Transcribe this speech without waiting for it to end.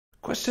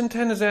Question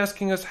 10 is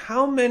asking us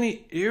how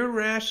many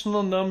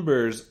irrational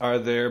numbers are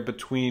there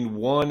between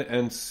 1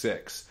 and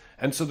 6?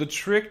 And so the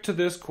trick to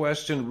this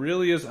question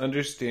really is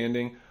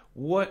understanding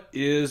what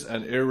is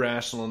an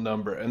irrational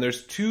number. And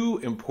there's two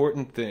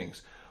important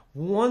things.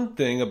 One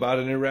thing about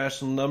an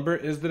irrational number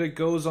is that it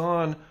goes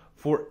on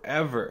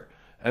forever.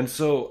 And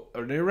so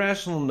an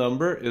irrational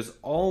number is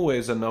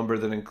always a number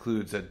that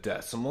includes a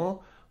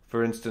decimal.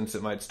 For instance,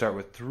 it might start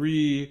with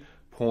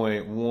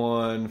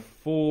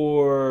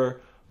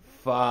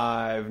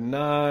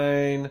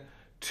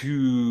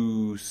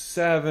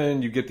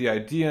 3.145927. You get the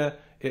idea.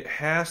 It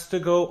has to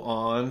go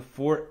on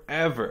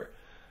forever.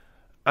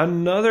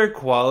 Another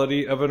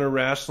quality of an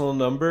irrational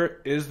number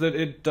is that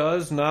it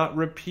does not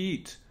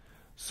repeat.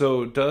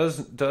 So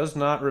does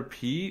not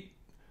repeat.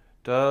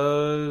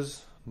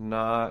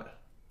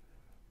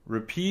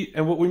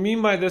 And what we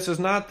mean by this is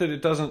not that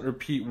it doesn't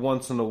repeat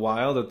once in a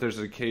while, that there's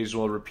an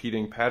occasional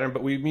repeating pattern,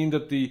 but we mean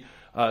that the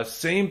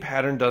same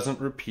pattern doesn't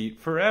repeat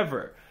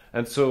forever.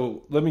 And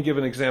so let me give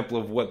an example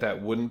of what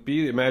that wouldn't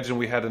be. Imagine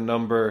we had a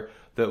number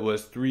that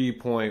was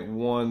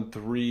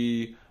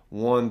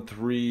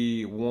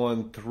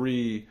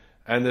 3.131313,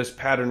 and this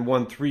pattern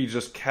 13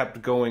 just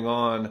kept going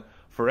on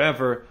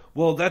forever.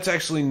 Well, that's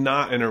actually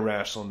not an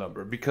irrational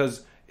number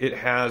because it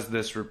has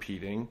this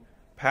repeating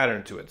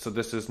pattern to it. So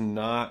this is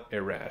not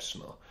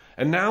irrational.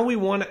 And now we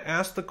want to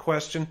ask the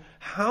question,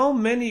 how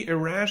many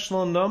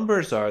irrational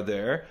numbers are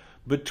there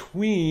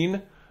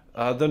between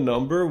the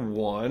number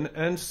 1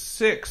 and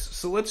 6?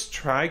 So let's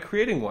try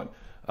creating one.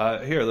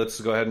 Here,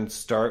 let's go ahead and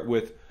start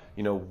with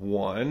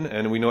 1,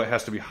 and we know it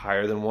has to be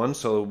higher than 1,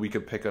 so we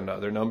could pick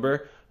another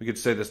number. We could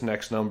say this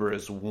next number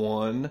is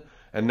 1,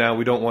 and now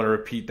we don't want to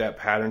repeat that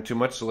pattern too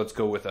much, so let's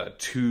go with a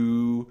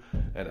 2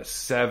 and a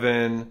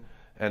 7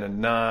 and a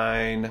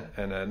 9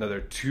 and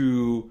another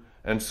 2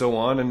 and so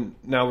on. And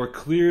now we're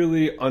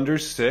clearly under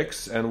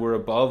 6 and we're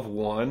above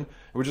 1.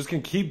 We're just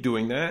going to keep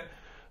doing that.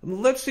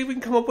 Let's see if we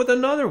can come up with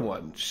another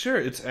one. Sure,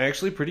 it's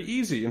actually pretty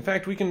easy. In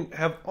fact, we can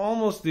have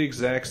almost the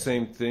exact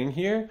same thing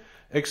here,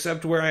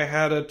 except where I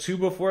had a 2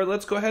 before,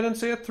 let's go ahead and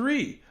say a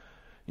 3,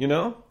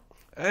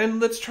 And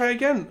let's try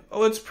again.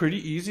 Oh, it's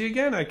pretty easy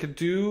again. I could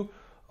do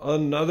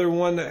another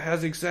one that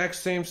has the exact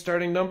same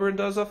starting number and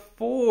does a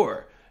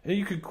 4. And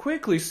you could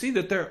quickly see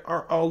that there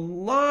are a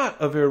lot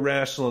of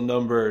irrational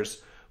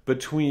numbers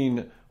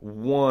between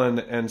 1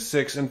 and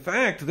 6. In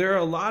fact, there are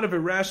a lot of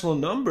irrational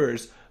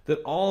numbers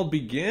that all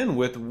begin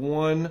with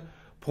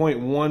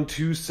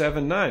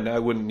 1.1279. Now, I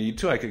wouldn't need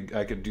to. I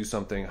could do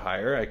something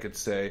higher. I could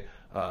say,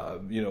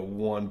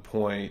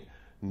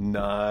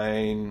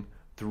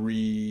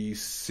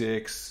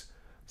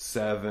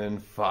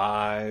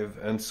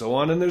 1.93675 and so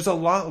on. And there's a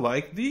lot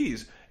like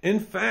these. In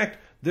fact,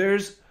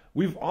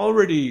 we've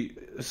already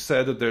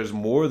said that there's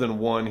more than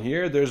 1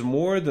 here. There's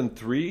more than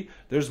 3.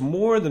 There's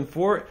more than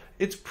 4.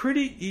 It's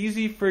pretty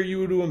easy for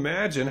you to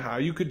imagine how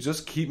you could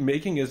just keep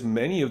making as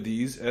many of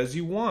these as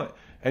you want.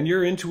 And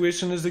your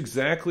intuition is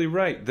exactly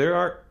right. There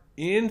are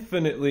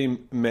infinitely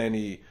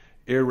many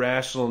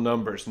irrational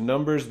numbers,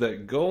 numbers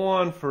that go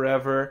on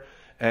forever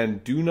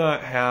and do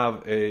not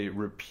have a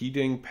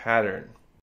repeating pattern.